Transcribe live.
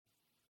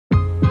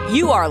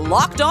You are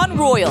Locked On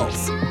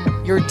Royals,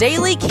 your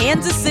daily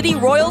Kansas City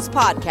Royals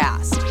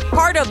podcast.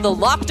 Part of the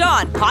Locked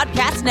On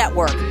Podcast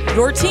Network,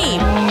 your team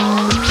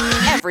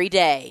every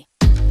day.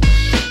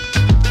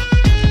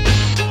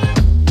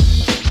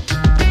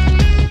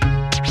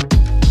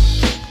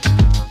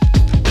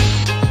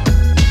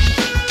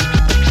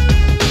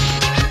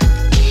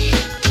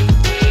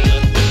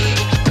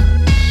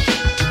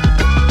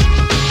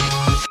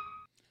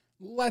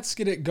 Let's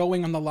get it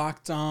going on the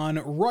Locked On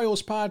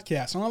Royals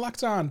podcast on the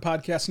Locked On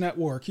Podcast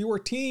Network, your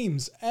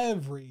teams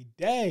every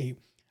day.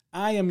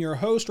 I am your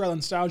host,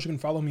 Rylan Stiles. You can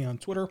follow me on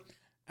Twitter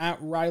at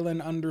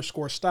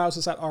Rylan_Stiles.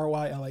 It's at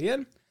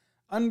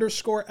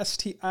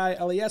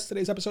RYLAN_STILES.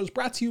 Today's episode is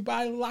brought to you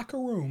by Locker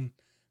Room.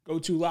 Go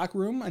to Locker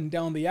Room and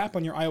download the app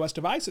on your iOS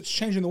device. It's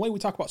changing the way we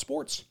talk about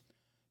sports.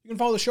 You can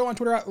follow the show on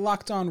Twitter at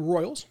Locked On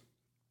Royals.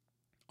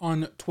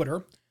 On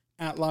Twitter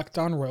at Locked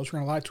On Royals. We're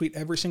going to live tweet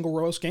every single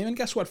Royals game. And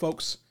guess what,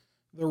 folks?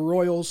 The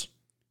Royals,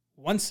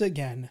 once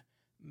again,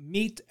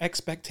 meet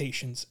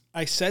expectations.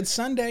 I said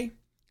Sunday,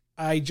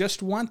 I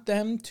just want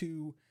them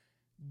to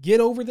get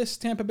over this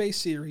Tampa Bay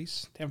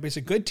series. Tampa Bay's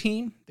a good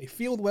team. They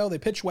field well, they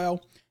pitch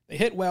well, they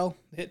hit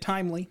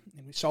timely,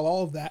 and we saw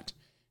all of that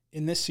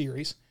in this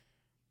series.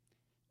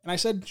 And I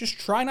said, just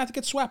try not to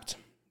get swept.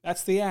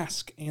 That's the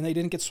ask. And they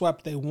didn't get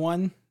swept. They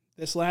won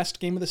this last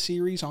game of the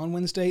series on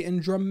Wednesday in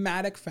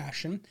dramatic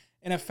fashion,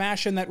 in a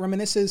fashion that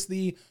reminisces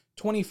the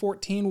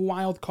 2014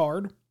 wild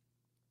card.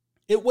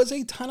 It was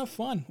a ton of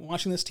fun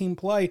watching this team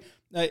play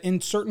in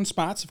certain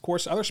spots. Of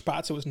course, other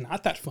spots, it was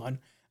not that fun.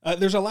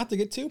 There's a lot to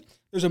get to.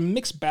 There's a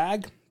mixed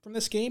bag from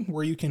this game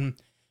where you can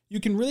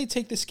really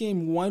take this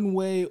game one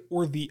way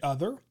or the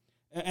other.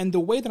 And the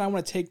way that I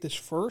want to take this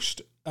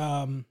first,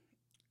 I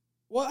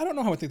don't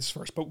know how I take this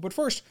first, but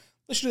first,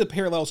 let's do the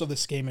parallels of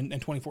this game in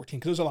 2014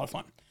 because it was a lot of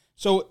fun.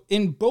 So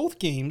in both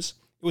games,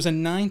 it was a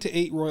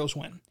 9-8 Royals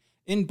win.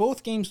 In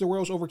both games, the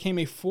Royals overcame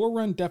a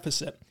 4-run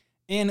deficit.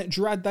 And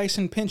Jarrod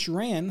Dyson pinch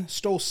ran,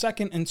 stole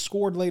second, and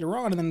scored later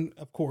on. And then,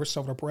 of course,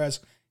 Salvador Perez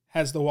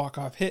has the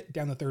walk-off hit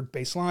down the third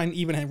baseline,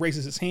 even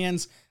raises his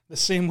hands the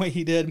same way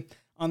he did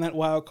on that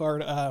wild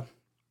card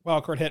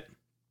hit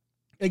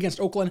against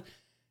Oakland.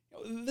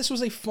 This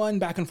was a fun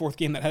back-and-forth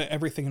game that had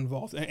everything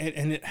involved,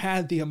 and it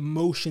had the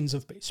emotions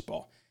of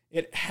baseball.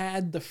 It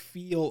had the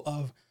feel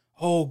of,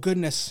 oh,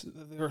 goodness,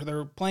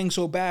 they're playing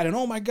so bad, and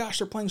oh, my gosh,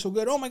 they're playing so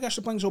good. Oh, my gosh,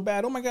 they're playing so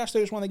bad. Oh, my gosh, they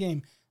just won the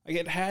game. Like,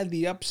 it had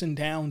the ups and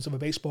downs of a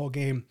baseball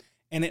game,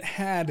 and it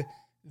had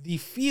the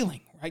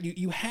feeling, right?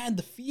 You had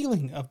the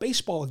feeling of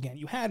baseball again.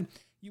 You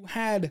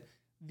had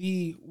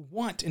the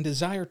want and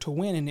desire to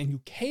win, and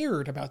you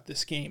cared about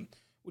this game,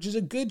 which is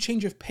a good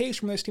change of pace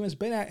from where this team has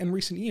been at in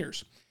recent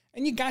years.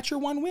 And you got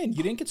your one win.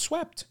 You didn't get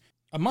swept.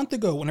 A month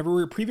ago, whenever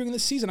we were previewing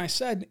this season, I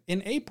said,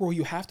 in April,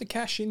 you have to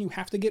cash in, you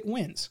have to get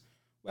wins.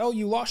 Well,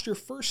 you lost your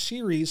first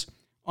series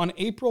on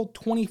April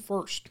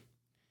 21st.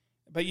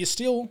 But you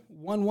still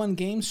won one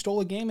game,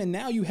 stole a game, and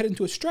now you head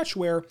into a stretch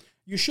where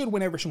you should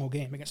win every single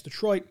game against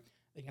Detroit,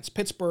 against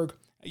Pittsburgh.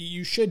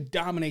 You should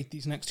dominate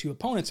these next two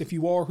opponents if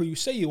you are who you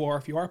say you are.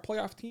 If you are a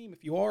playoff team,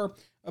 if you are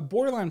a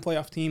borderline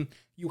playoff team,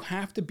 you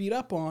have to beat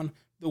up on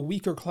the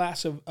weaker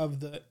class of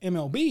the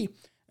MLB,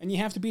 and you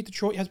have to beat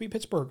Detroit, you have to beat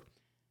Pittsburgh.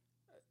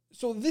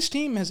 So this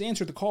team has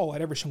answered the call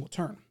at every single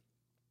turn.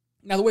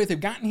 Now, the way they've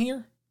gotten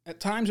here, at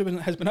times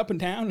has been up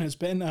and down, and has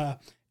been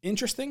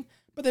interesting,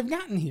 but they've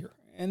gotten here.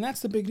 And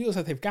that's the big deal, is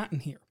that they've gotten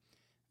here.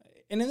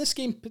 And in this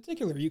game in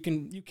particular, you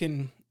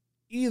can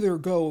either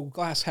go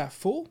glass half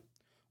full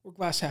or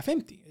glass half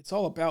empty. It's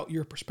all about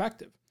your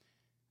perspective.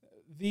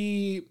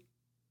 The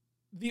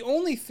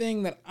only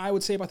thing that I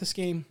would say about this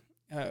game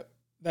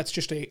that's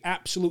just an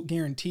absolute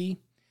guarantee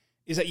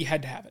is that you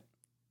had to have it.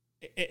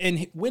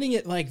 And winning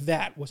it like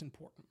that was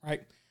important,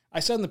 right?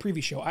 I said in the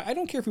previous show, I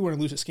don't care if you want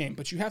to lose this game,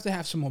 but you have to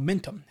have some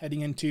momentum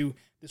heading into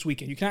this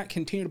weekend. You cannot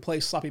continue to play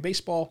sloppy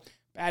baseball,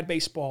 bad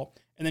baseball,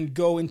 and then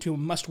go into a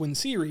must-win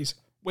series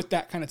with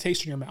that kind of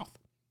taste in your mouth.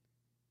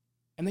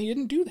 And they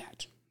didn't do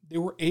that. They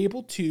were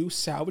able to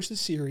salvage the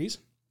series.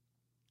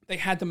 They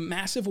had the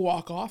massive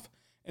walk-off,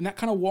 and that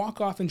kind of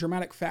walk-off in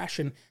dramatic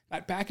fashion,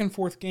 that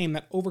back-and-forth game,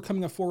 that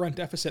overcoming a 4-run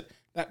deficit,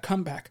 that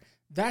comeback,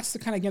 that's the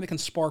kind of game that can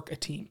spark a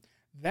team.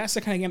 That's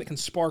the kind of game that can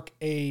spark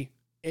a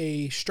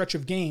stretch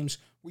of games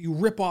where you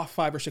rip off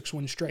 5 or 6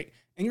 wins straight.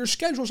 And your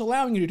schedule is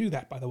allowing you to do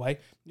that, by the way.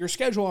 Your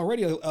schedule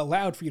already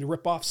allowed for you to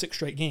rip off 6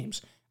 straight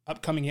games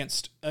upcoming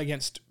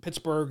against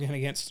Pittsburgh and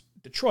against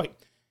Detroit.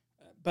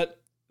 But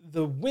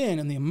the win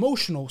and the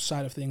emotional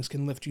side of things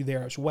can lift you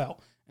there as well.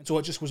 And so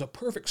it just was a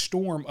perfect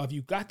storm of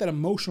you got that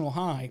emotional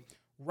high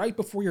right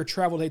before your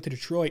travel day to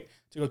Detroit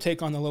to go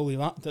take on the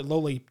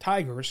lowly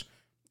Tigers.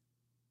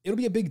 It'll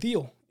be a big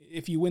deal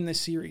if you win this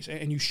series,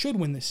 and you should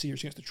win this series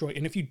against Detroit.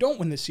 And if you don't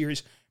win this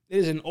series, it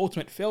is an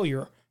ultimate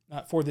failure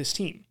for this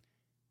team.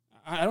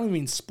 I don't even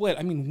mean split,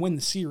 I mean win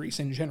the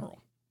series in general.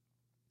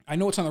 I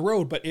know it's on the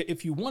road, but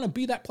if you want to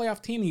be that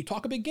playoff team and you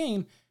talk a big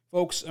game,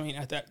 folks, I mean,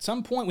 at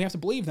some point we have to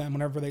believe them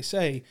whenever they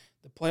say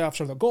the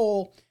playoffs are the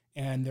goal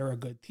and they're a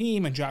good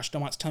team and Josh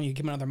Dummont's telling you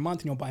give him another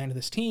month and you'll buy into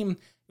this team.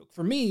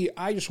 For me,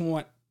 I just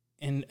want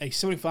in a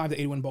 75 to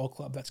 80 win ball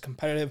club that's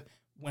competitive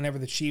whenever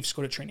the Chiefs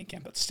go to training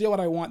camp. That's still what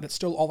I want. That's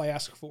still all I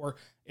ask for.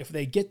 If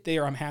they get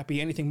there, I'm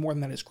happy. Anything more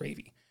than that is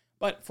gravy.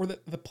 But for the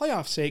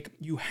playoff sake,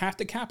 you have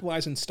to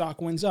capitalize and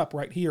stock wins up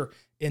right here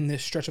in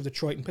this stretch of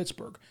Detroit and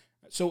Pittsburgh.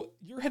 So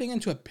you're heading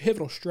into a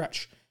pivotal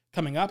stretch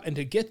coming up, and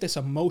to get this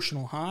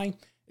emotional high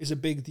is a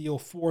big deal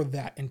for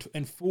that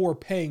and for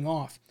paying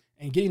off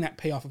and getting that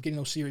payoff of getting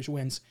those series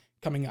wins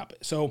coming up.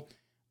 So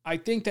I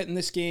think that in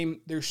this game,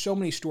 there's so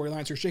many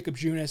storylines. There's Jacob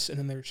Junis, and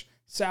then there's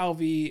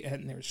Salvi,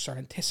 and there's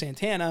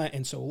Santana,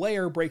 and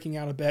Soler breaking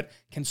out a bit.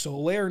 Can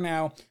Soler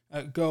now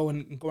go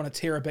on a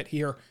tear a bit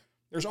here?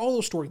 There's all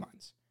those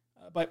storylines.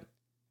 But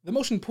the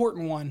most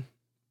important one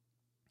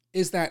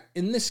is that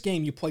in this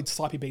game, you played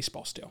sloppy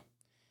baseball still.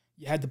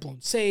 You had the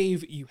blown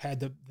save, you had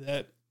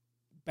the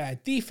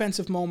bad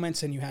defensive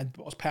moments, and you had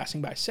balls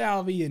passing by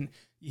Salvi, and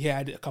you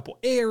had a couple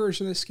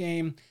errors in this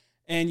game,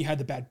 and you had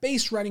the bad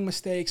base running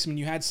mistakes, and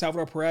you had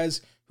Salvador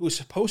Perez, who was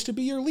supposed to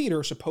be your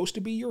leader, supposed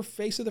to be your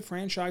face of the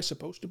franchise,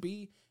 supposed to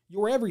be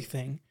your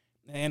everything.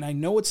 And I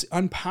know it's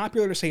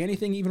unpopular to say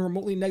anything even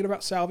remotely negative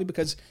about Salvi,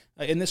 because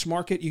in this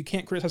market, you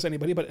can't criticize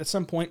anybody, but at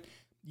some point,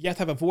 you have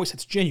to have a voice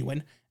that's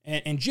genuine.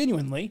 And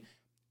genuinely,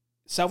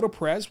 Salvador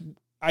Perez,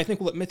 I think,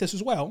 will admit this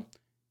as well.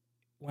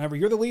 Whenever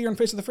you're the leader and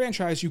face of the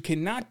franchise, you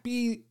cannot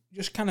be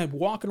just kind of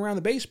walking around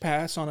the base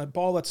paths on a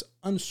ball that's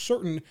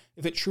uncertain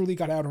if it truly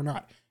got out or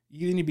not.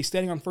 You either need to be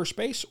standing on first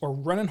base or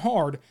running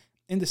hard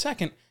into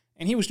second,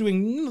 and he was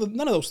doing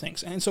none of those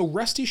things. And so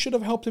Resty should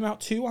have helped him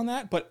out too on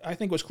that, but I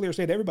think it was clear as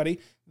day to everybody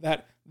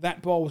that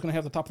that ball was going to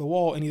have the top of the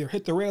wall and either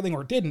hit the railing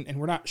or didn't, and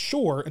we're not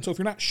sure. And so if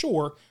you're not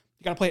sure,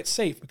 you got to play it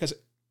safe, because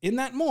in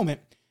that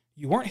moment,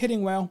 you weren't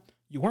hitting well,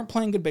 you weren't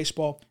playing good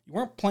baseball, you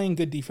weren't playing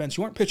good defense,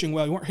 you weren't pitching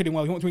well, you weren't hitting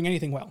well, you weren't doing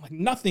anything well. Like,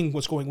 nothing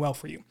was going well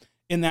for you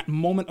in that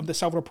moment of the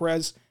Salvador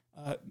Perez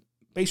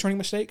base running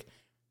mistake.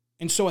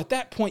 And so at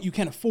that point, you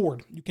cannot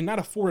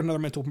afford another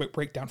mental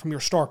breakdown from your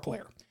star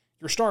player.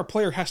 Your star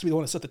player has to be the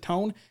one to set the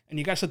tone, and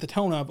you got to set the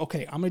tone of,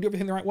 okay, I'm going to do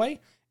everything the right way,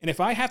 and if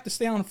I have to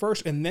stay on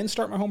first and then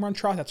start my home run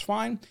trot, that's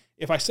fine.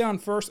 If I stay on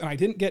first and I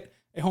didn't get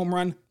a home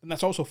run, then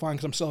that's also fine,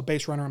 because I'm still a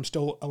base runner, I'm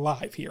still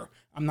alive here.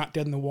 I'm not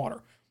dead in the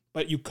water.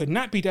 But you could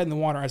not be dead in the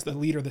water as the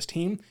leader of this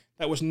team.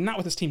 That was not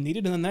what this team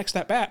needed. And then the next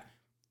at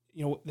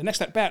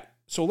bat,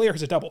 Soler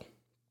has a double.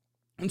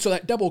 And so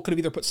that double could have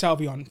either put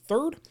Salvi on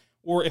third,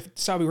 or if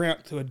Salvi ran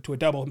out to a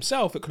double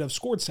himself, it could have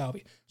scored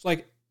Salvi. So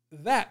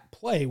that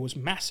play was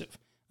massive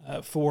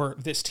for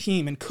this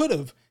team, and could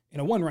have, in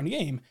a one-run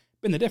game,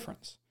 been the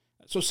difference.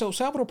 So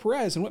Salvador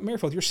Perez and Whit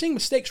Merrifield, you're seeing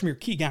mistakes from your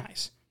key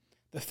guys.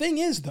 The thing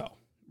is, though,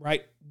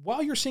 right,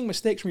 while you're seeing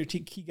mistakes from your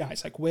key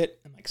guys like Whit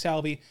and like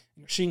Salvi, and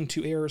you're seeing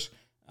 2 errors,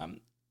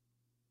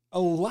 a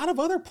lot of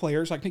other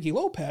players like Nicky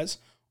Lopez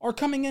are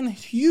coming in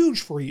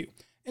huge for you.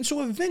 And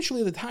so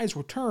eventually the tides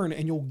will turn,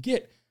 and you'll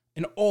get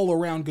an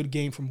all-around good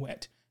game from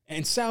Whit.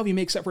 And Salvi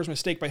makes up for his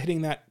mistake by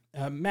hitting that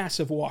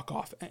massive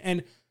walk-off,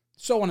 and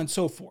so on and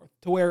so forth,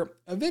 to where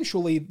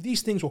eventually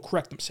these things will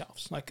correct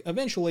themselves. Like,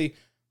 eventually,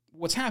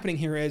 what's happening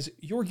here is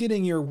you're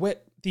getting your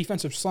Whit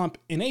defensive slump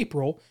in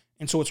April,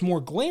 and so it's more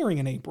glaring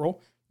in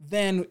April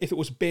than if it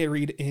was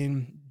buried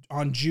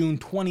on June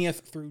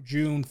 20th through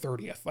June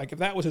 30th. Like, if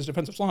that was his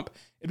defensive slump,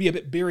 it'd be a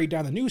bit buried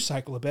down the news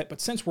cycle a bit, but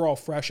since we're all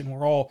fresh and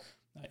we're all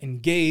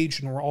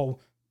engaged and we're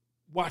all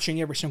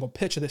watching every single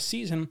pitch of this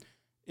season,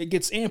 it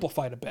gets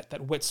amplified a bit,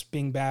 that Whit's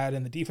being bad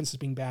and the defense is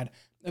being bad.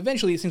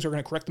 Eventually, these things are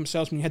going to correct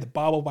themselves. When you had the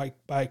bobble by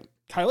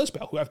Kyle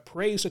Isbell, who I've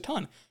praised a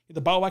ton,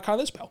 the bobble by Kyle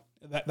Isbell,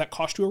 that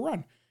cost you a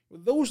run.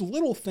 Those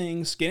little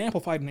things get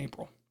amplified in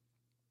April.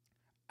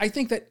 I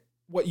think that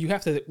what you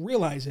have to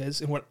realize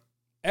is, and what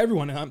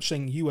everyone, and I'm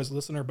saying you as a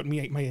listener, but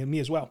me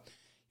as well,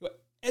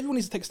 everyone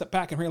needs to take a step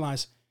back and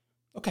realize,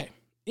 okay,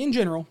 in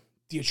general,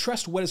 do you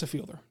trust Whit as a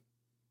fielder?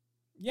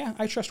 Yeah,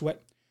 I trust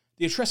Whit.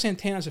 Do you trust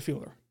Santana as a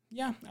fielder?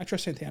 Yeah, I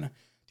trust Santana.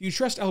 Do you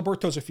trust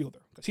Alberto as a fielder?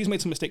 Because he's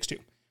made some mistakes too.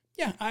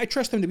 Yeah, I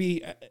trust him to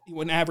be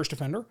an average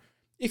defender.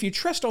 If you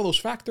trust all those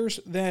factors,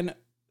 then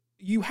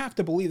you have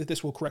to believe that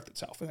this will correct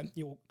itself. And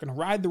you're going to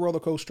ride the roller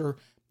coaster,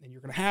 and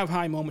you're going to have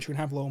high moments, you're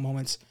going to have low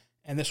moments,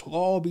 and this will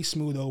all be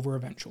smooth over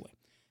eventually.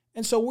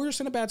 And so we're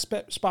just in a bad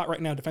spot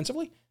right now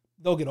defensively.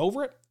 They'll get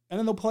over it, and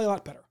then they'll play a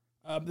lot better.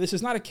 This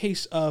is not a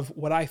case of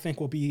what I think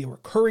will be a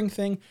recurring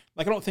thing.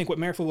 Like, I don't think Whit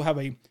Merrifield will have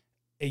a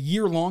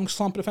year-long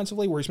slump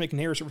defensively where he's making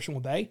errors every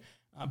single day.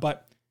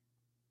 But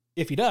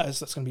if he does,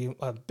 that's going to be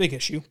a big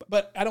issue.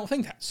 But I don't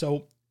think that.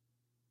 So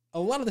a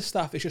lot of this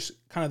stuff is just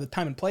kind of the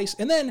time and place.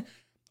 And then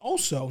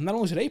also, not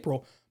only is it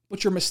April,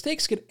 but your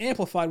mistakes get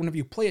amplified whenever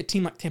you play a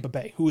team like Tampa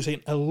Bay, who is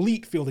an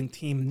elite fielding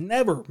team,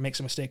 never makes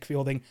a mistake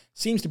fielding,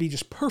 seems to be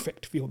just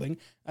perfect fielding,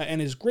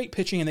 and is great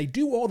pitching, and they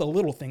do all the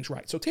little things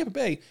right. So Tampa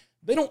Bay,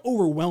 they don't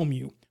overwhelm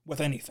you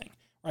with anything,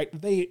 right?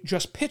 They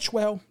just pitch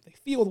well, they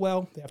field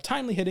well, they have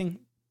timely hitting,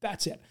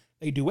 that's it.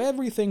 They do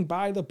everything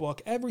by the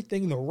book,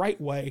 everything the right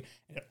way,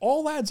 and it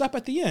all adds up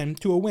at the end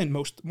to a win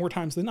more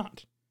times than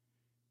not.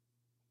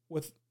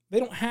 They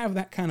don't have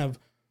that kind of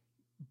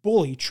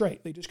bully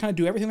trait. They just kind of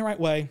do everything the right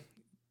way,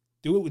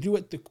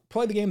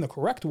 play the game the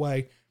correct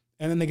way,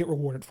 and then they get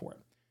rewarded for it.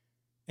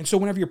 And so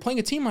whenever you're playing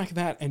a team like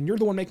that and you're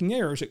the one making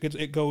errors,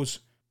 it goes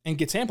and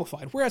gets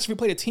amplified. Whereas if you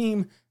played a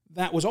team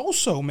that was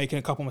also making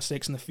a couple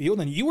mistakes in the field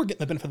and you were getting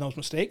the benefit of those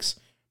mistakes,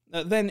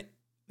 then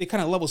it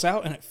kind of levels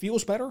out and it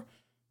feels better.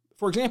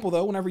 For example,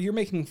 though, whenever you're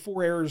making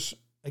 4 errors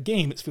a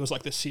game, it feels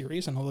like this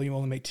series, and although you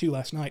only made 2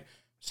 last night,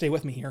 stay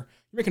with me here.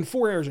 You're making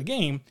 4 errors a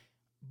game,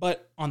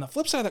 but on the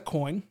flip side of that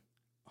coin,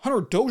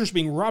 Hunter Dozier's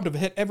being robbed of a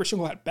hit every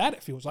single at bat,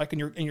 it feels like,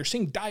 and you're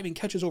seeing diving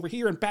catches over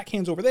here and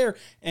backhands over there,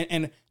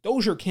 and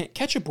Dozier can't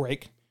catch a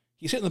break.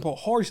 He's hitting the ball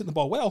hard, he's hitting the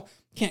ball well,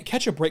 can't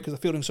catch a break because the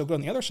fielding's so good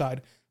on the other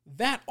side.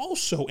 That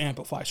also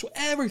amplifies. So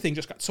everything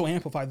just got so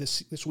amplified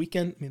this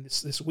weekend,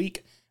 this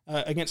week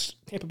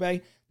against Tampa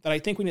Bay, that I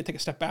think we need to take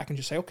a step back and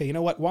just say, okay, you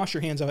know what? Wash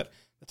your hands of it.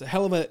 That's a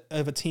hell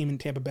of a team in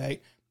Tampa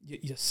Bay.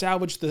 You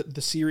salvaged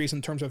the series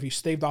in terms of you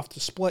staved off the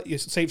split, you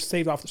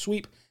saved off the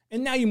sweep,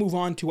 and now you move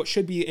on to what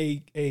should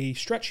be a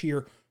stretch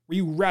here where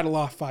you rattle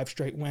off 5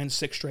 straight wins,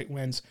 6 straight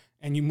wins,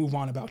 and you move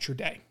on about your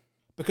day.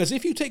 Because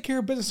if you take care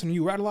of business and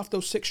you rattle off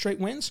those 6 straight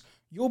wins,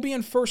 you'll be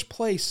in first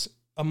place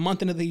a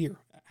month into the year.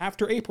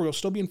 After April, you'll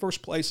still be in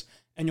first place,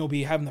 and you'll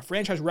be having the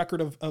franchise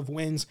record of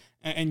wins,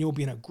 and you'll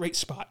be in a great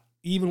spot,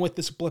 even with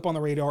this blip on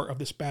the radar of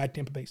this bad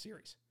Tampa Bay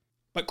series.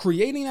 But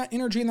creating that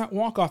energy and that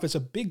walk-off is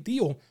a big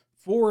deal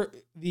for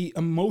the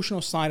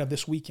emotional side of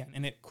this weekend,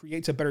 and it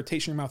creates a better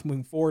taste in your mouth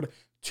moving forward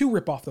to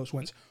rip off those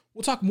wins.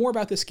 We'll talk more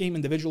about this game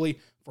individually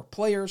for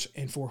players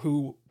and for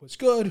who was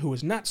good, who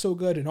was not so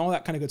good, and all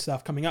that kind of good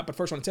stuff coming up. But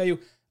first, I want to tell you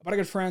about our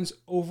good friends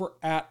over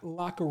at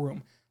Locker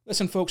Room.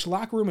 Listen, folks,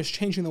 Locker Room is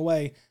changing the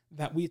way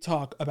that we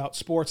talk about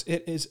sports.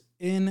 It is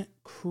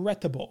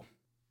incredible.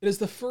 It is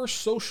the first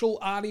social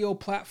audio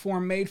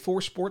platform made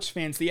for sports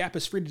fans. The app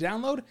is free to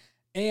download,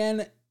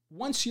 and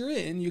once you're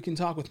in, you can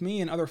talk with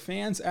me and other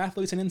fans,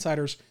 athletes, and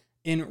insiders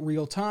in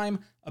real time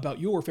about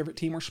your favorite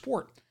team or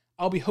sport.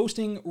 I'll be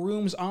hosting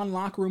rooms on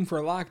Locker Room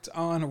for Locked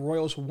On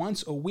Royals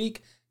once a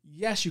week.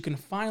 Yes, you can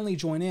finally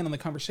join in on the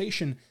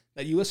conversation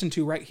that you listen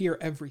to right here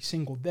every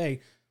single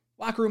day.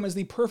 Locker Room is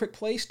the perfect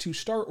place to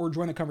start or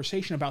join a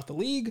conversation about the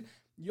league.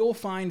 You'll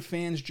find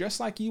fans just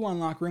like you on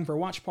Locker Room for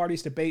watch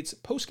parties, debates,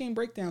 post-game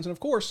breakdowns, and of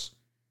course,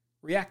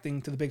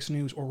 reacting to the big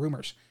news or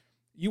rumors.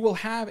 You will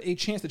have a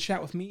chance to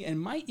chat with me and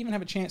might even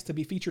have a chance to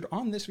be featured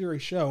on this very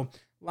show,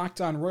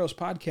 Locked On Royals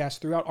podcast,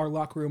 throughout our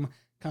Locker Room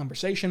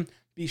conversation.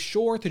 Be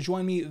sure to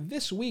join me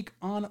this week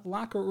on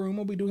Locker Room.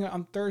 We'll be doing it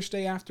on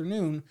Thursday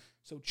afternoon,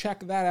 so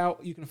check that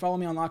out. You can follow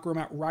me on Locker Room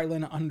at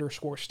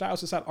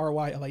Rylan_Stiles. It's at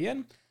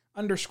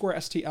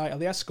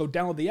RYLAN_STILES. Go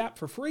download the app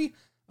for free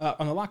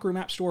on the Locker Room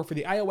app store for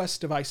the iOS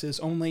devices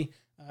only.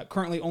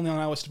 Currently only on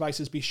iOS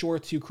devices. Be sure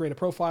to create a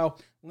profile,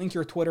 link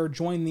your Twitter,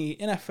 join the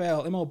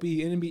NFL,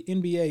 MLB,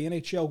 NBA,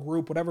 NHL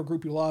group, whatever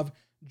group you love.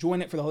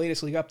 Join it for the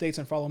latest league updates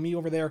and follow me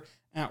over there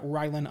at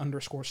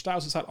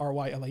Rylan_Stiles. It's at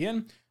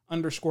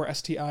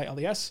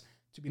RYLAN_STILES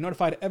to be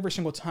notified every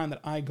single time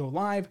that I go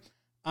live.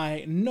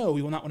 I know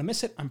you will not want to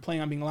miss it. I'm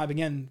planning on being live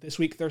again this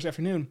week, Thursday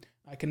afternoon.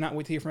 I cannot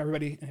wait to hear from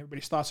everybody and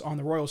everybody's thoughts on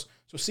the Royals.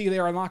 So see you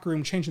there on Locker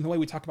Room, changing the way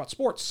we talk about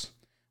sports.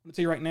 I'm going to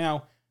tell you right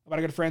now about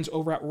our good friends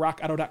over at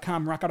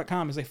RockAuto.com.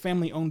 RockAuto.com is a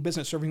family-owned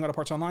business serving auto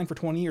parts online for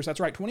 20 years.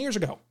 That's right, 20 years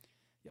ago.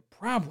 You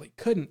probably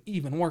couldn't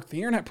even work the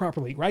internet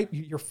properly, right?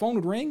 Your phone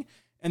would ring,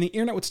 and the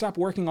internet would stop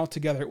working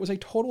altogether. It was a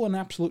total and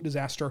absolute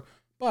disaster,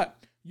 but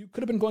you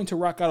could have been going to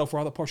Rock Auto for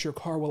all the parts your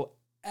car will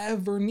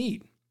ever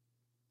need.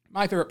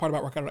 My favorite part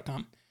about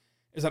RockAuto.com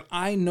is that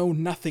I know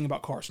nothing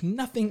about cars,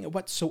 nothing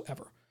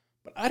whatsoever.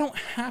 But I don't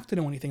have to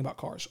know anything about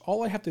cars.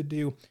 All I have to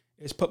do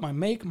is put my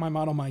make, my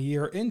model, my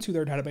year into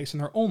their database,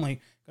 and they're only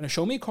going to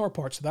show me car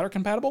parts that are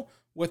compatible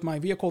with my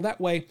vehicle.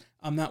 That way,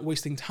 I'm not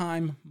wasting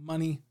time,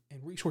 money,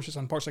 and resources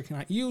on parts I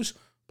cannot use,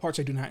 parts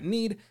I do not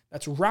need.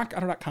 That's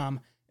RockAuto.com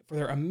for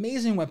their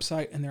amazing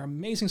website and their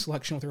amazing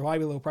selection with their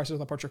reliably low prices of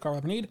the parts your car will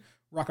ever need.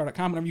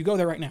 RockAuto.com, whenever you go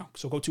there right now.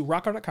 So go to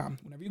RockAuto.com.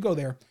 Whenever you go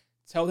there,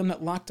 tell them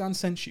that Locked On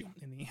sent you.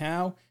 In the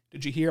how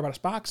did you hear about us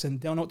box,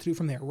 and they'll know what to do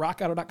from there.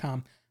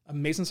 RockAuto.com,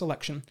 amazing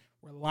selection,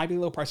 reliably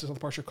low prices of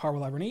the parts your car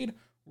will ever need.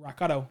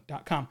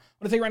 RockAuto.com. I want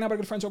to tell you right now about our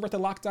good friends over at the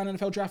Locked On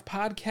NFL Draft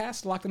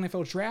podcast. Locked On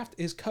NFL Draft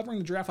is covering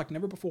the draft like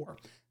never before.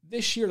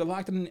 This year, the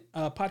Locked On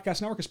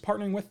Podcast Network is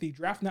partnering with the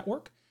Draft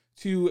Network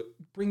to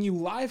bring you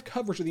live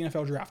coverage of the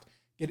NFL Draft.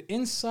 Get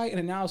insight and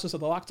analysis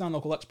of the Locked On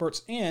local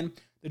experts and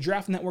the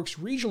Draft Network's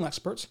regional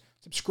experts.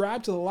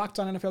 Subscribe to the Locked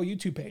On NFL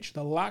YouTube page,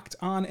 the Locked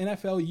On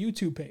NFL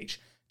YouTube page,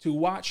 to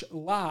watch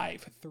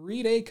live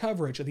 3-day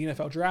coverage of the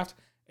NFL Draft,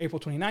 April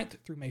 29th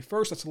through May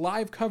 1st. That's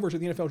live coverage of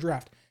the NFL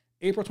Draft,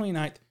 April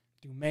 29th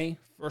through May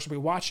 1st. I'll be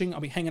watching.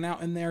 I'll be hanging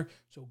out in there.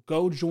 So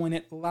go join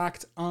it.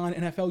 Locked On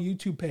NFL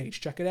YouTube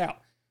page. Check it out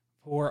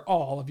for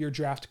all of your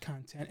draft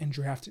content and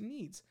draft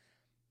needs.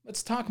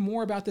 Let's talk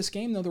more about this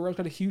game, though. The Royals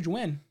got a huge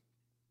win.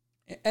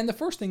 And the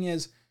first thing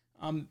is,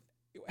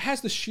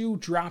 has the shoe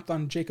dropped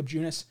on Jacob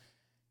Junis?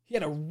 He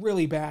had a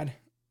really bad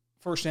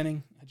first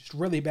inning, just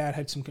really bad,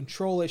 had some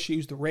control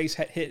issues. The Rays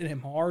hit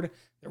him hard.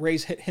 The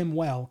Rays hit him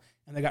well,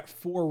 and they got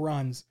 4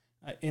 runs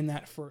in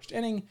that first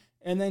inning.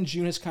 And then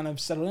Junis kind of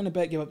settled in a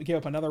bit, gave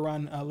up another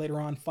run later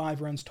on,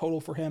 5 runs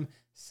total for him,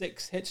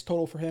 6 hits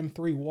total for him,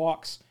 3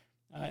 walks.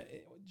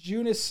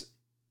 Junis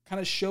kind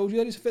of showed you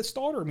that he's a fit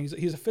starter. I mean,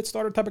 he's a fit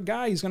starter type of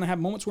guy. He's going to have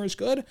moments where he's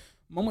good,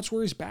 moments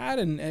where he's bad,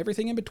 and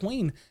everything in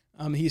between.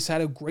 He's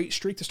had a great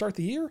streak to start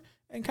the year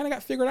and kind of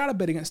got figured out a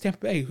bit against Tampa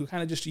Bay, who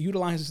kind of just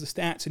utilizes the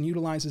stats and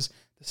utilizes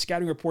the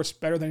scouting reports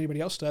better than anybody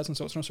else does. And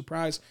so it's no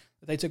surprise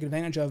that they took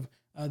advantage of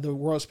the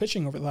Royals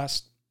pitching over the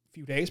last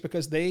few days,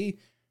 because they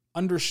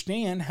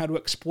understand how to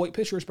exploit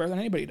pitchers better than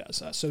anybody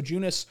does. So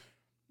Junis,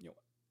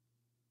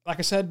 like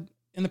I said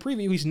in the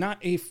preview, he's not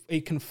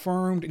a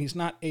confirmed and he's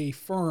not a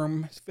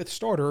firm 5th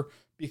starter,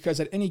 because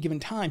at any given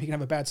time he can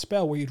have a bad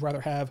spell where you'd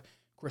rather have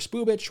Chris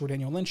Bubich or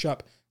Daniel Lynch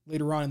up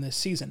later on in this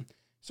season.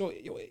 So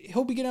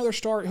he'll be getting another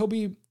start. He'll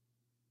be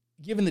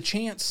given the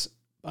chance,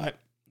 but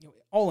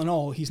all in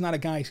all, he's not a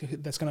guy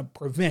that's going to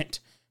prevent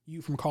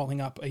you from calling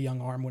up a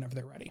young arm whenever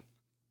they're ready.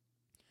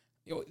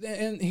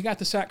 And he got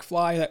the sac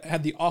fly that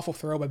had the awful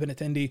throw by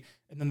Benintendi,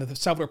 and then the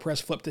Salvador Perez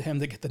flipped to him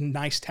to get the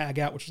nice tag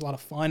out, which was a lot of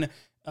fun.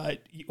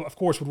 You, of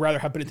course, would rather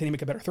have Benintendi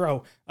make a better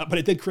throw, but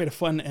it did create a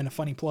fun and a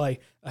funny play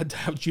to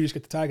have Junis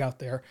get the tag out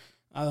there.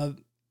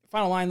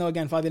 Final line, though,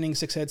 again, 5 innings,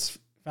 6 hits,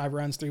 5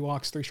 runs, 3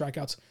 walks, 3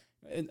 strikeouts.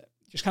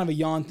 Just kind of a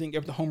yawn thing,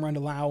 give the home run to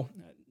Lau.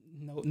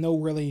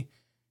 Nothing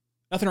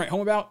to write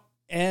home about.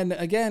 And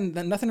again,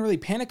 nothing to really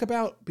panic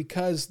about,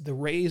 because the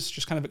Rays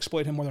just kind of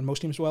exploit him more than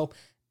most teams will.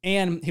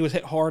 And he was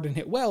hit hard and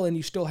hit well, and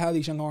you still have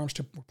these young arms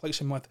to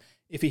replace him with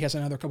if he has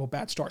another couple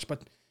bad starts.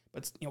 But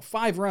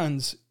 5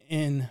 runs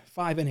in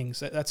 5 innings,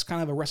 that's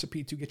kind of a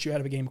recipe to get you out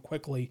of a game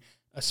quickly,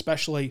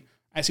 especially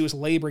as he was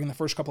laboring in the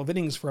first couple of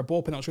innings for a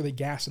bullpen that was really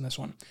gassed in this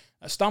one.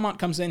 Stalmont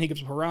comes in, he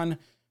gives up a run.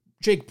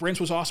 Jake Brentz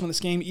was awesome in this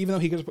game, even though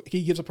he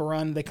gives up a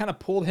run. They kind of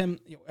pulled him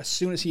as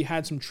soon as he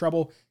had some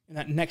trouble in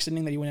that next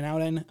inning that he went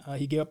out in.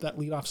 He gave up that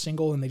leadoff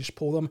single, and they just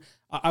pulled him.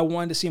 I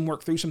wanted to see him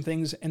work through some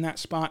things in that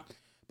spot.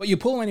 But you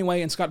pull him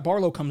anyway, and Scott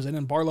Barlow comes in,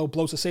 and Barlow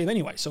blows a save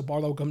anyway. So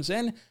Barlow comes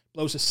in,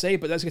 blows a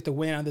save, but does get the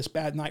win on this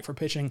bad night for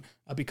pitching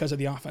because of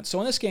the offense. So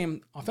in this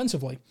game,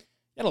 offensively,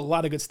 he had a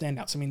lot of good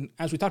standouts. I mean,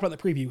 as we talked about in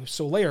the preview,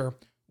 Soler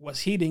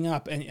was heating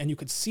up, and you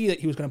could see that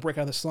he was going to break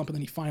out of the slump, and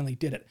then he finally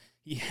did it.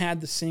 He had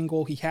the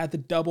single, he had the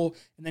double,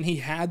 and then he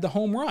had the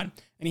home run.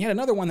 And he had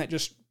another one that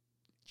just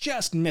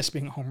missed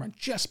being a home run,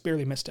 just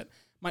barely missed it.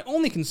 My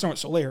only concern with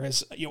Soler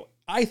is,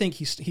 I think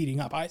he's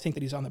heating up. I think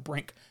that he's on the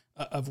brink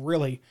of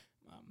really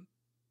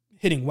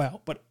hitting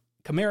well. But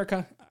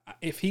Comerica,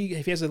 if he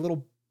has a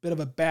little bit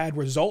of a bad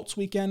results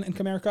weekend in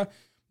Comerica,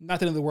 not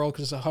the end of the world,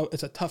 because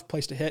it's a tough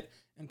place to hit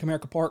in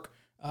Comerica Park.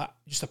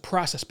 Just the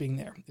process being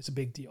there is a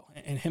big deal.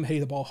 And him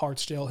hitting the ball hard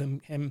still,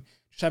 him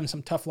just having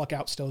some tough luck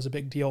out still is a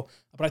big deal.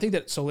 But I think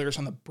that Soler's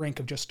on the brink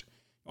of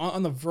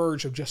on the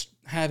verge of just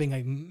having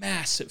a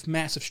massive,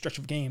 massive stretch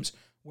of games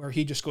where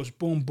he just goes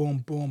boom, boom,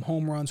 boom,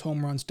 home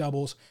runs,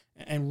 doubles,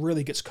 and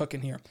really gets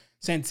cooking here.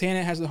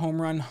 Santana has the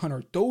home run.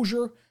 Hunter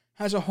Dozier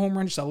has a home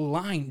run, just a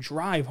line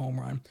drive home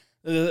run.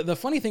 The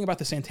funny thing about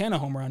the Santana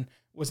home run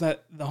was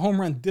that the home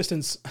run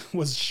distance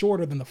was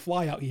shorter than the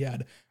flyout he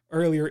had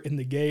earlier in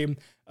the game.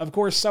 Of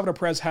course, Salvador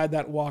Perez had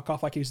that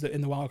walk-off like he's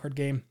in the wildcard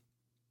game,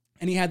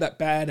 and he had that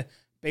bad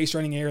base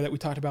running error that we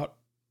talked about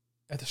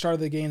at the start of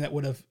the game that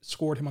would have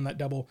scored him on that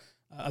double,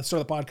 at the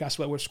start of the podcast,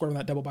 that would have scored on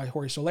that double by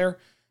Jorge Soler.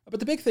 But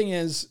the big thing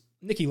is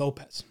Nicky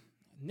Lopez.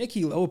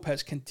 Nicky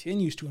Lopez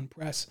continues to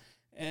impress,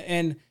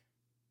 and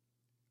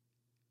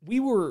we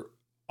were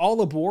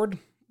all aboard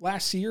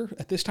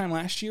at this time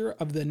last year,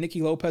 of the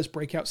Nicky Lopez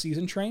breakout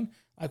season train.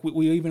 Like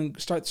we even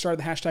started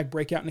the hashtag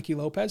breakout Nicky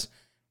Lopez.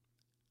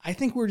 I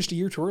think we're just a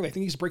year too early. I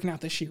think he's breaking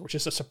out this year, which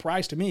is a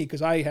surprise to me,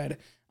 because I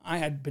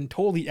had been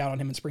totally out on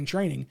him in spring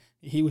training.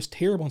 He was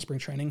terrible in spring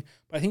training,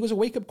 but I think it was a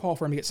wake-up call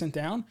for him to get sent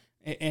down,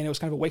 and it was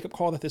kind of a wake-up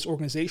call that this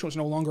organization was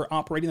no longer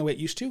operating the way it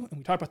used to, and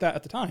we talked about that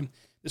at the time.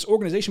 This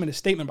organization made a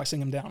statement by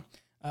sending him down,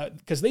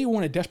 because they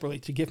wanted desperately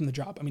to give him the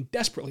job. I mean,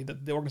 desperately,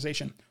 the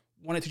organization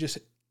wanted to just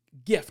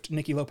gift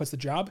Nicky Lopez the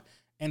job,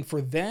 and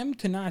for them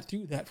to not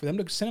do that, for them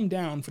to send him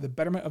down for the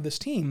betterment of this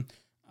team,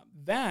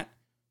 that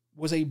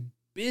was a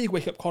big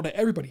wake-up call to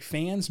everybody,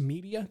 fans,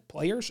 media,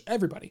 players,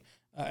 everybody.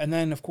 And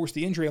then, of course,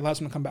 the injury allows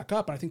him to come back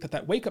up, and I think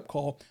that wake-up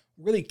call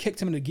really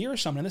kicked him into gear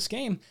some. In this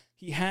game,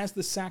 he has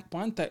the sack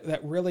bunt that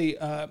really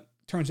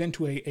turns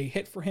into a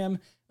hit for him,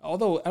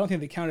 although I don't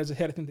think they count it as a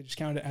hit. I think they just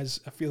count it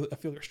as a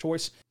fielder's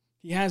choice.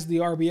 He has the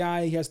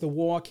RBI, he has the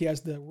walk, he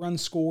has the run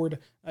scored.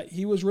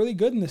 He was really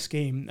good in this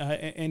game,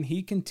 and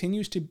he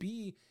continues to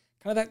be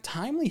kind of that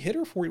timely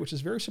hitter for you, which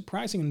is very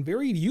surprising and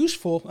very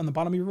useful on the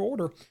bottom of your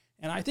order.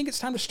 And I think it's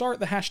time to start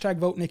the hashtag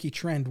Vote Nicky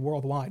trend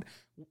worldwide.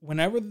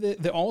 Whenever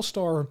the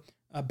All-Star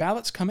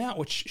ballots come out,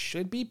 which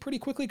should be pretty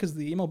quickly because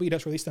the MLB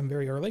does release them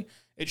very early,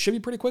 it should be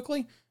pretty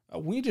quickly.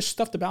 We need to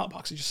stuff the ballot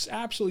boxes, just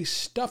absolutely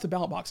stuff the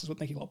ballot boxes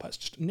with Nicky Lopez.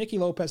 Just Nicky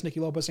Lopez,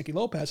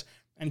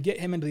 and get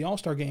him into the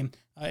All-Star game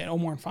in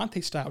Omar Infante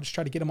style. Just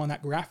try to get him on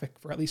that graphic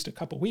for at least a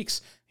couple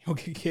weeks.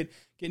 Get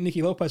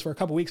Nicky Lopez for a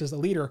couple weeks as the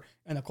leader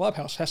in the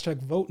clubhouse. Hashtag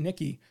Vote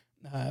Nicky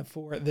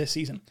for this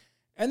season.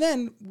 And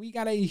then we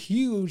got a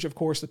huge, of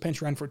course, the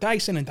pinch run for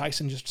Dyson, and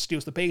Dyson just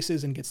steals the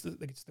bases and gets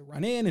the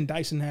run in, and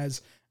Dyson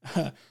has,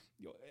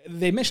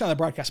 they mentioned on the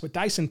broadcast, but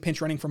Dyson pinch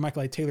running for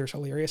Michael A. Taylor is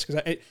hilarious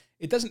because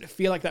it doesn't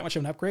feel like that much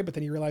of an upgrade, but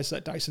then you realize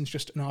that Dyson's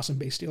just an awesome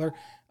base stealer.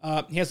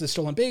 He has the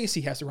stolen base,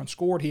 he has the run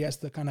scored, he has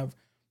the kind of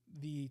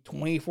the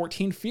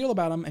 2014 feel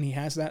about him, and he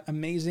has that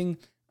amazing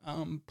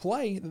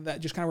play that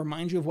just kind of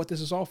reminds you of what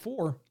this is all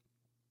for.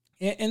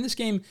 And this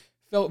game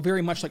felt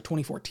very much like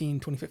 2014,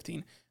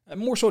 2015.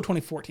 More so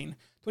 2014.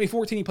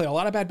 2014, he played a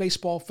lot of bad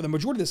baseball. For the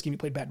majority of this game, he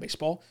played bad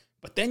baseball.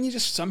 But then you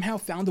just somehow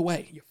found a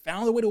way. You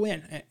found a way to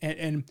win.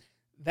 And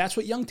that's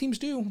what young teams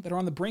do that are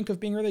on the brink of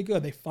being really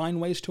good. They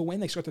find ways to win.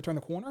 They start to turn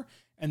the corner.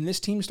 And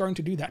this team's starting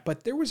to do that.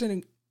 But there was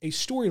a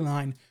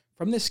storyline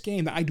from this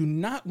game that I do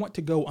not want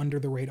to go under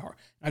the radar.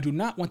 I do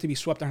not want to be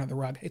swept under the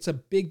rug. It's a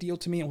big deal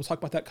to me, and we'll talk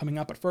about that coming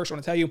up. But first, I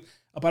want to tell you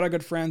about our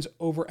good friends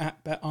over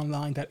at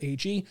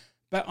betonline.ag.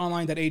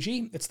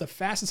 BetOnline.ag, it's the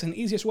fastest and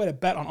easiest way to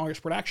bet on all your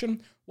sport action.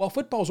 While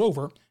football's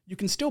over, you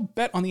can still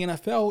bet on the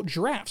NFL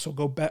draft, so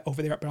go bet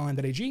over there at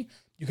BetOnline.ag.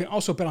 You can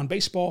also bet on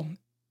baseball,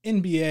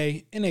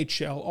 NBA,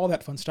 NHL, all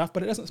that fun stuff,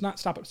 but it does not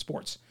stop at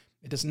sports.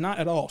 It does not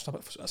at all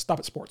stop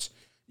at sports.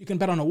 You can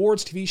bet on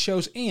awards, TV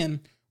shows,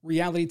 and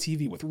reality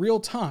TV with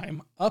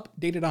real-time,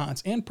 updated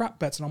odds and prop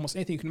bets on almost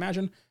anything you can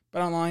imagine.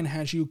 BetOnline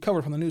has you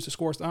covered from the news to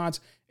scores to odds.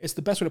 It's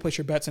the best way to place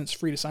your bets, and it's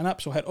free to sign up.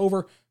 So head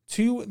over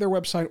to their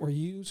website or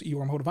use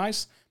your mobile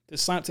device to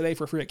sign up today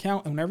for a free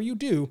account. And whenever you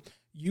do,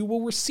 you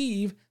will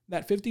receive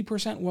that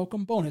 50%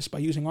 welcome bonus by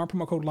using our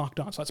promo code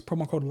LOCKEDON. So that's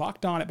promo code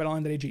LOCKEDON at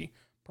BetOnline.ag.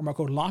 Promo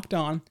code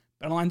LOCKEDON,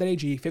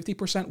 BetOnline.ag,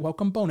 50%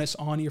 welcome bonus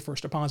on your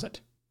first deposit.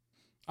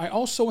 I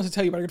also want to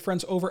tell you about our good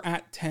friends over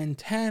at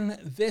 1010.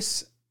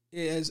 This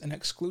is an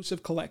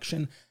exclusive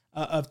collection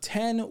of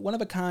 10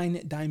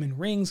 one-of-a-kind diamond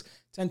rings.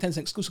 1010 is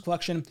an exclusive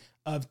collection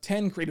of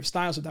 10 creative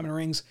styles of diamond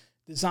rings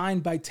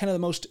designed by 10 of the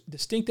most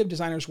distinctive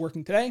designers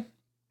working today.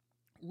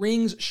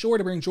 Rings sure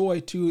to bring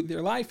joy to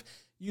their life.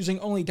 Using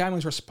only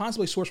diamonds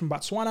responsibly sourced from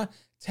Botswana,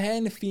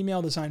 10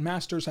 female design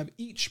masters have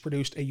each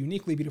produced a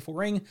uniquely beautiful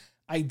ring,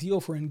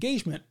 ideal for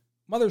engagement,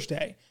 Mother's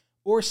Day,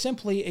 or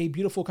simply a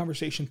beautiful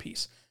conversation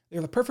piece.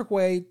 They're the perfect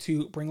way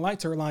to bring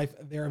light to her life.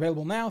 They're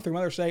available now through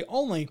Mother's Day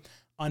only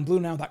on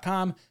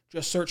BlueNile.com.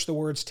 Just search the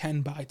words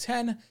 10 by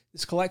 10.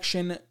 This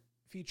collection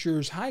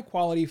features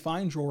high-quality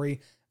fine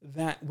jewelry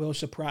that will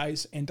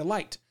surprise and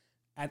delight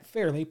at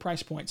fairly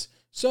price points.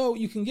 So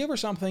you can give her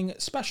something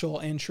special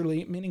and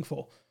truly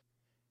meaningful.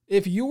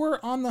 If you're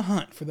on the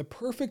hunt for the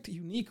perfect,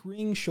 unique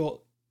ring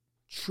she'll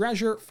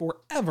treasure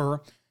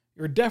forever,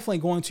 you're definitely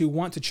going to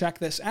want to check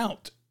this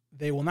out.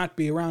 They will not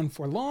be around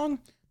for long,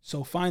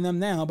 so find them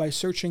now by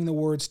searching the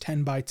words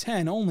 10 by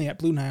 10 only at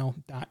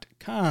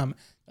BlueNile.com.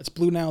 That's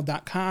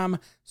BlueNile.com,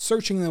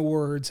 searching the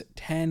words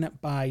 10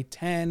 by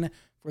 10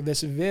 for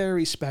this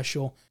very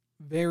special,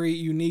 very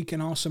unique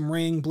and awesome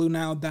ring.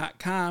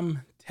 BlueNile.com,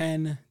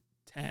 1010.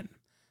 I want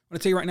to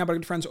tell you right now about our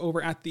good friends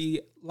over at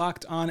the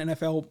Locked On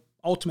NFL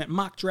Ultimate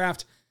Mock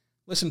Draft.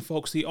 Listen,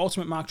 folks, the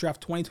Ultimate Mock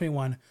Draft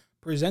 2021,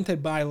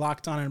 presented by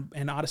Locked On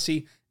and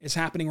Odyssey, is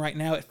happening right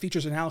now. It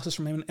features analysis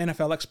from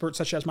NFL experts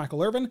such as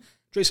Michael Irvin,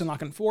 Jason La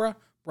Canfora,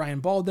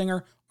 Brian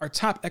Baldinger, our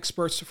top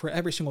experts for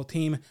every single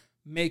team,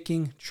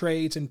 making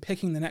trades and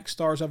picking the next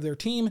stars of their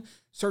team.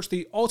 Search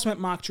the Ultimate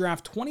Mock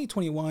Draft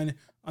 2021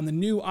 on the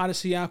new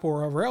Odyssey app or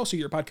wherever else you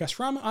get your podcast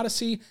from.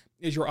 Odyssey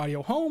is your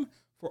audio home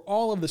for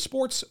all of the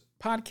sports,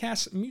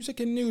 podcasts, music,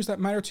 and news that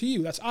matter to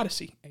you. That's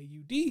Odyssey,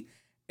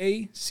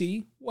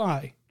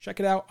 AUDACY. Check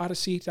it out,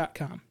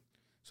 odyssey.com.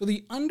 So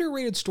the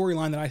underrated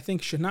storyline that I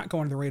think should not go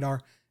under the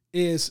radar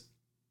is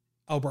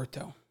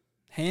Alberto.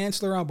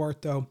 Hansler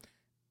Alberto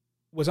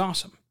was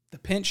awesome. The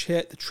pinch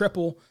hit, the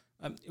triple,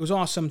 it was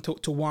awesome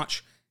to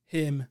watch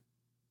him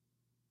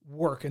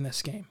work in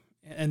this game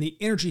and the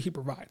energy he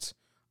provides.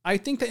 I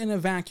think that in a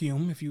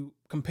vacuum, if you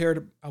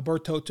compared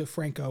Alberto to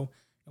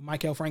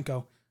Maikel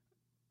Franco,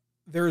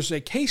 there's a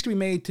case to be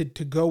made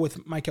to go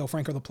with Maikel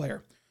Franco, the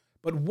player.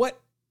 But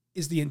what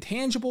is the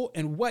intangible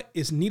and what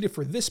is needed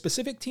for this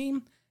specific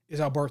team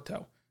is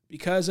Alberto,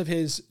 because of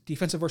his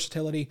defensive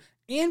versatility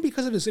and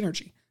because of his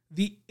energy.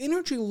 The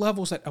energy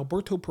levels that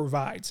Alberto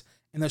provides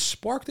and the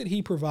spark that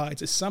he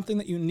provides is something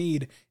that you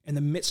need in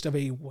the midst of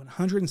a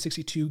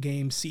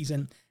 162-game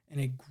season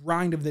and a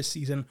grind of this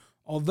season.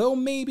 Although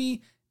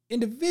maybe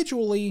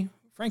individually,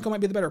 Franco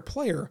might be the better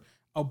player,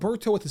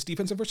 Alberto, with his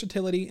defensive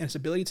versatility and his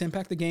ability to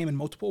impact the game in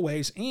multiple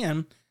ways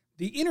and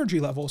the energy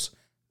levels,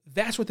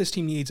 that's what this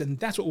team needs, and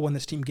that's what will win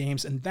this team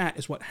games, and that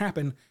is what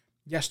happened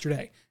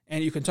yesterday.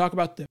 And you can talk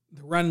about the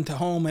run to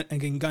home and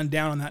getting gunned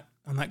down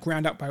on that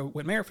ground out by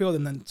Whit Merrifield,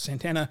 and then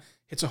Santana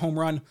hits a home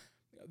run.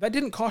 That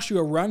didn't cost you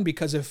a run,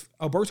 because if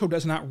Alberto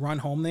does not run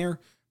home there,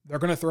 they're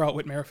going to throw out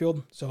Whit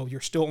Merrifield, so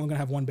you're still only going to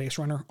have one base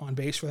runner on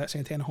base for that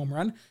Santana home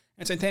run.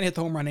 And Santana hit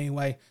the home run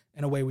anyway,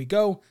 and away we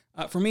go.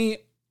 For me,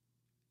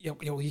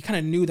 you kind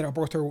of knew that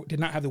Alberto did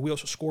not have the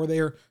wheels to score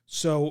there,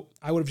 so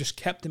I would have just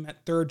kept him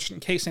at third just in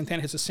case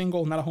Santana hits a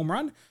single, not a home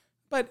run.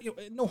 But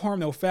no harm,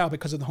 no foul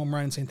because of the home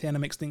run, and Santana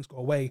makes things go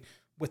away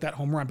with that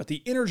home run. But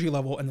the energy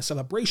level and the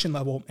celebration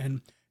level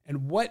and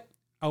what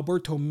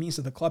Alberto means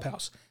to the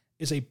clubhouse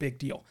is a big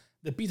deal.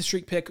 The beat the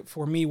streak pick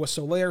for me was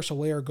Soler.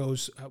 Soler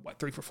goes,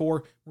 3 for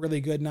 4.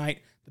 Really good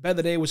night. The bet of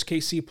the day was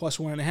KC plus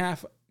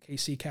 1.5.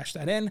 KC cashed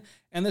that in.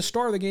 And the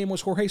star of the game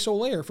was Jorge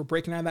Soler for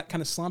breaking out of that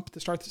kind of slump to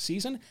start the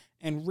season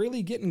and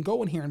really getting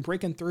going here and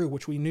breaking through,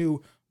 which we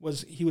knew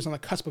he was on the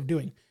cusp of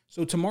doing.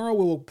 So tomorrow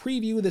we will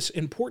preview this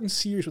important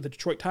series with the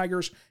Detroit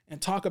Tigers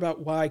and talk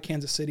about why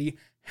Kansas City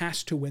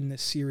has to win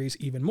this series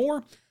even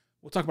more.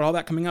 We'll talk about all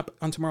that coming up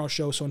on tomorrow's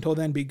show. So until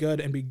then, be good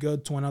and be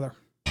good to one another.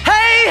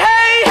 Hey,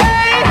 hey,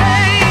 hey,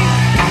 hey.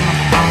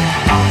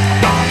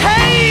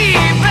 Hey,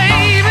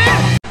 baby.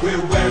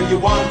 We're where you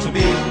want to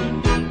be.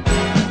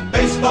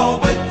 Baseball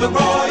with the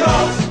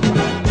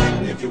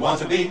Royals. If you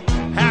want to be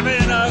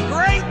Having a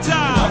great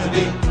time. want to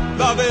be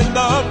Loving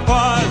the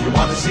fun. If you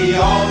want to see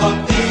all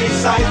of the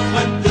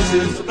excitement, this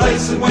is the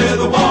place and we're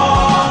the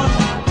one.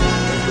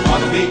 If you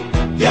want to be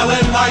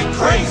yelling like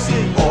crazy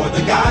for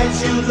the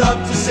guys you love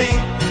to see,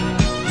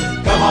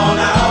 come on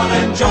out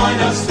and join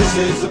us. This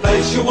is the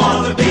place you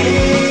want to be.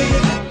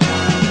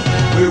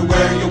 We're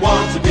where you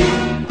want to be.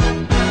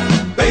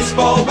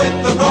 Baseball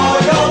with the Royals.